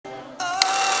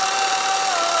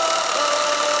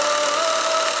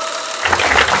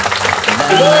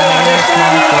Benned élsz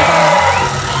majd tovább,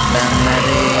 benned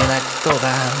élek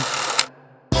tovább.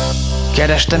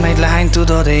 Kerestem egy lányt,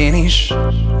 tudod én is,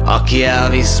 aki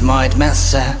elvisz majd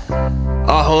messze,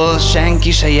 ahol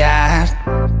senki se járt,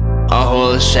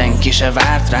 ahol senki se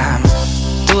várt rám.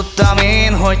 Tudtam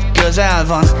én, hogy közel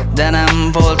van, de nem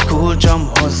volt kulcsom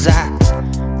hozzá.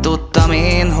 Tudtam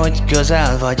én, hogy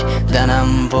közel vagy, de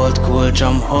nem volt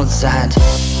kulcsom hozzád.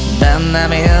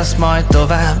 Bennem élsz majd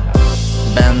tovább,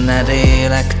 benned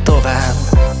élek tovább.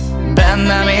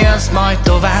 Bennem élsz majd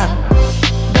tovább,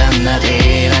 benned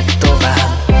élek tovább.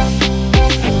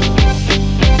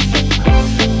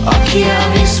 Aki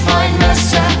elvisz majd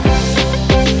messze,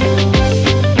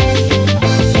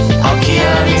 aki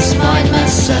elvisz majd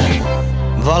messze.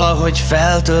 Valahogy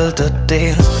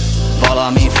feltöltöttél,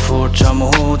 valami furcsa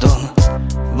módon.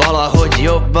 Valahogy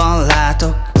jobban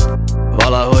látok,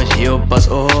 valahogy jobb az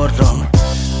orrom.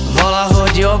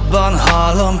 Valahogy jobban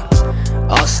hallom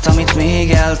azt, amit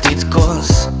még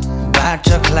eltitkolsz.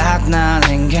 Bárcsak látnál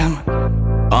engem,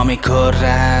 amikor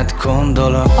rád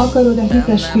gondolok. Akarod-e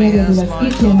hites férjedület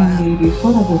itt jelenlévő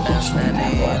faragó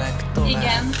testvéremmel?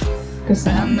 Igen.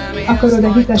 Köszönöm.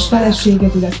 Akarod-e hites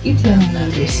feleségedület itt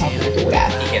jelenlévő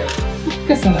szabódórát? Igen.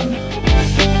 Köszönöm.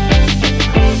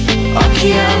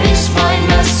 Aki elvisz majd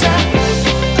messze,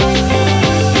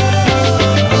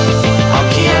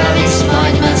 aki elvisz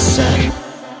majd messze.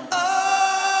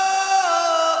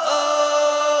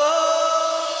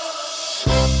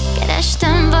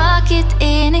 Kerestem valakit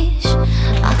én is,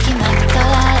 aki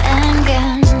megtalál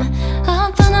engem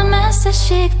abban a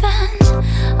messzeségben,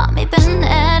 amiben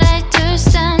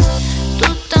elrejtőztem.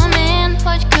 Tudtam én,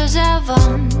 hogy közel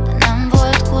van, de nem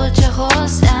volt kulcsa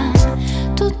hozzám.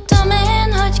 Tudtam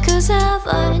én, hogy közel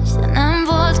vagy, de nem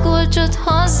volt kulcsod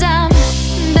hozzám.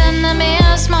 Bennem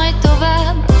élsz majd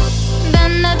tovább,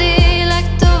 benned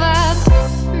élek tovább.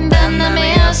 Bennem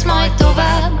élsz majd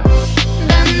tovább,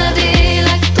 benned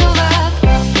élek tovább.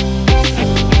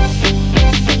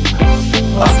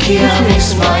 Aki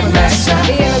elvisz majd messze,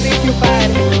 Él az ifjú pár!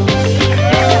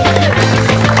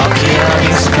 aki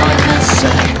elvisz majd messze.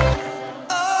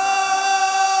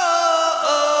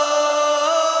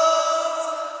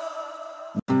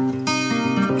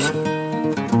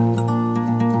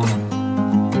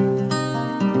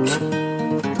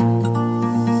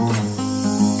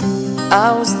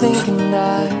 I was thinking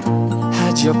I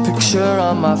had your picture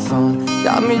on my phone.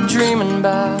 Got me dreaming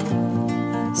about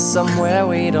somewhere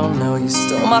we don't know. You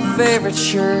stole my favorite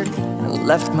shirt and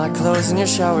left my clothes in your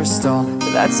shower stall.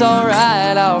 But that's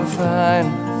alright, I'll be fine.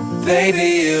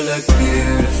 Baby, you look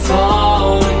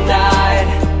beautiful tonight.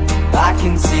 I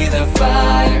can see the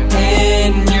fire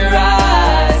in your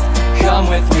eyes. Come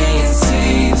with me and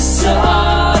see the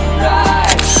sunrise.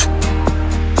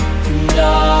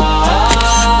 No,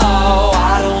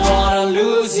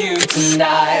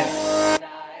 tonight.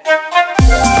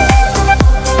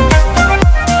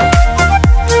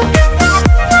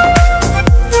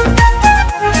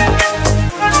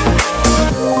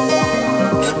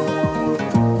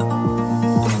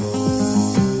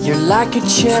 You're like a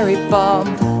cherry bomb.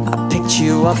 I picked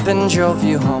you up and drove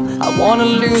you home. I wanna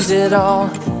lose it all,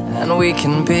 and we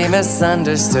can be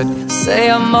misunderstood. Say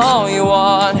I'm all you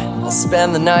want. I'll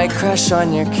spend the night, crash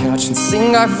on your couch and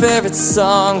sing our favorite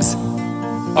songs.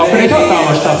 Akkor egy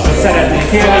hatalmas tapsot szeretnék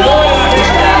kérni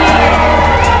Dóri&Nándi!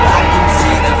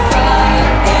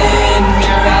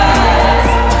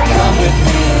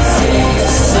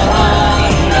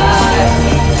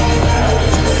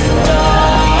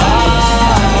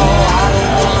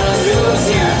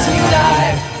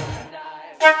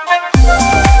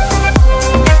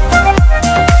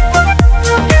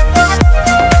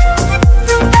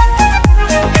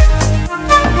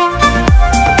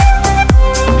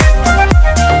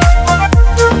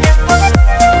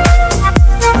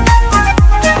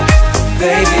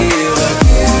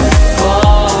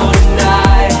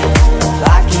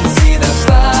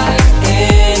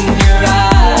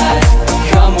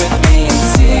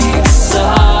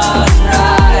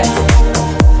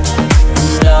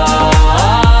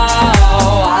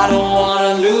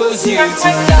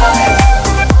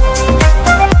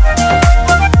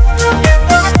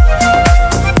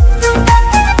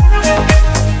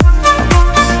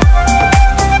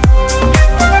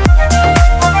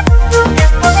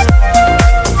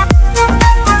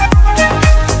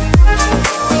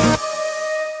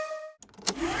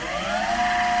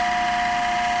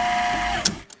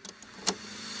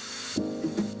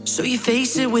 So you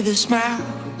face it with a smile.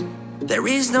 There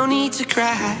is no need to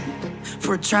cry,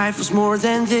 for trifles more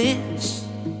than this.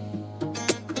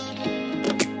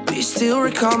 Do you still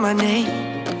recall my name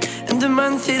and the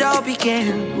month it all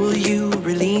began. Will you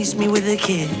release me with a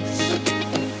kiss?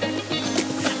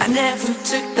 I never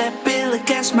took that bill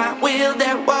against my will.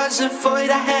 There was a void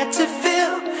I had to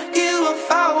fill. You, if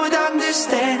I would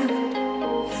understand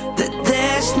that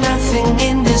there's nothing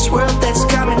in this world that's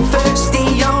coming first.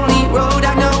 The only road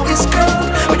I know is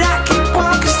curved, but I keep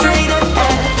walking straight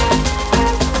ahead.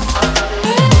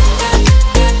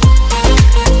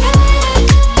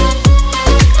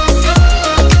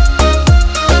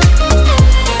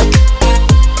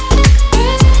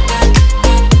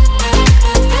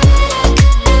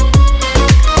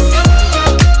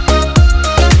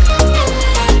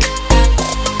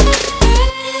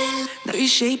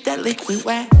 Shape that liquid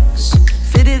wax,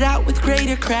 fit it out with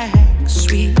greater cracks.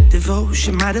 Sweet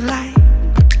devotion, my delight.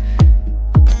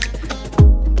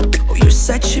 Oh, you're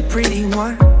such a pretty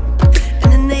one,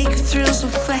 and the naked thrills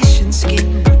of flesh and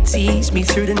skin will tease me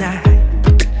through the night.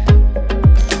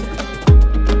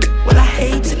 Well, I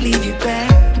hate to leave you back.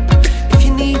 If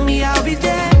you need me, I'll be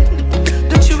there.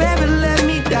 Don't you ever let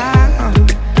me down.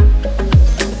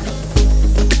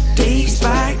 Dazed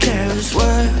by careless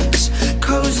words,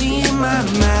 cozy in my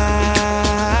mind.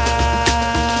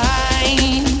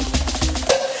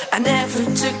 I never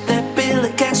took that bill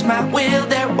against my will.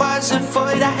 There was a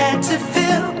void I had to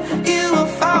fill. You,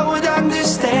 if I would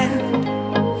understand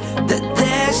that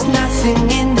there's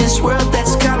nothing in this world that